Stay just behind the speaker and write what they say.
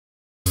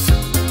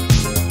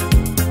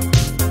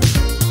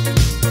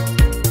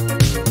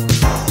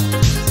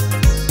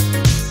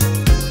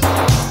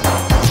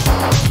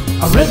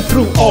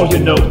all your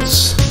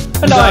notes,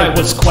 and I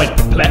was quite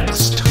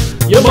perplexed.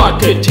 Your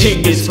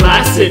marketing is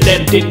flaccid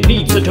and it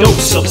needs a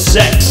dose of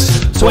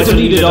sex. So I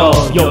deleted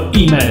all your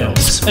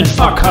emails and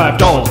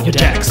archived all your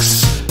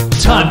texts.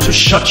 Time to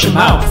shut your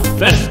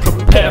mouth and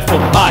prepare for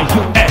my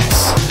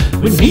UX.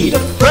 We need a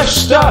fresh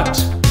start,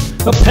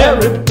 a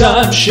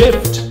paradigm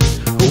shift,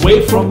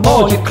 away from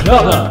all your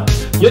clutter,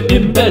 your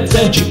embeds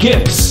and your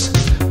GIFs.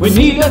 We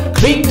need a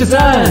clean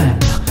design,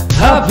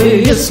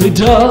 obviously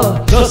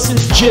duh. Thus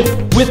is JIP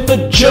with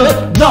the J,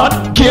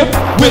 not GIP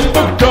with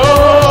the G.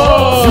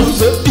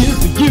 User is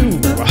the U,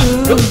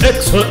 the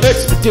X for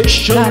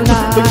expedition.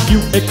 The U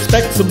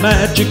expects a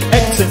magic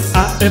X and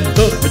I am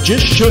the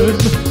magician.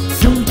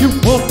 Do you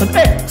want an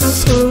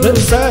X that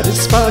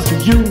satisfies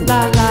you?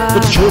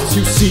 The choice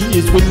you see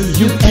is will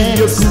you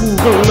be a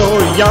Google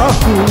or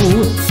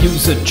Yahoo?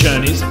 User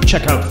journeys,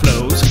 checkout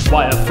flows,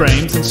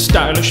 wireframes and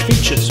stylish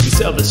features. We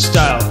sell the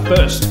style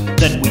first,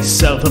 then we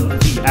sell them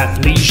the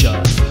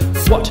athleisure.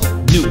 What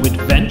new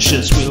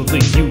adventures will the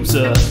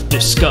user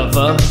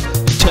discover?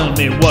 Tell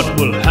me what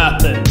will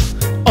happen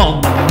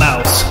on the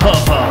mouse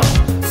hover.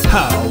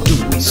 How do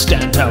we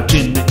stand out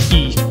in the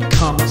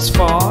e-commerce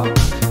fog?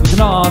 With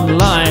an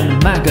online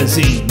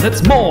magazine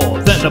that's more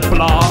than a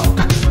blog.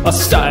 A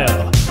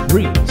style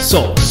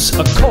resource,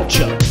 a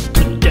culture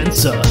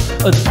condenser,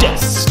 a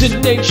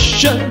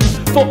destination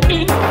for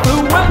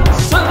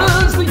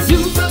influencers. The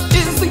user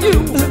is the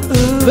U,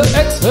 the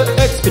X for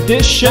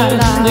expedition.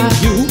 The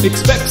U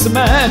expects a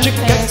magic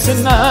X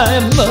and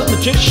I'm the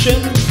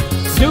magician.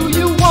 Do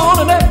you want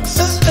an X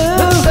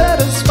that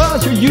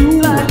satisfies your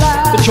U?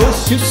 The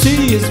choice you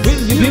see is will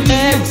you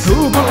be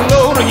Google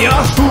or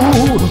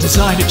Yahoo? We'll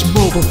design it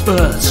mobile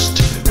first.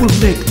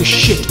 We'll make the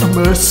shit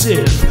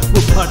immersive.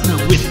 We'll partner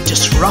with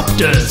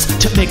disruptors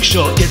to make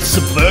sure it's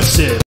subversive.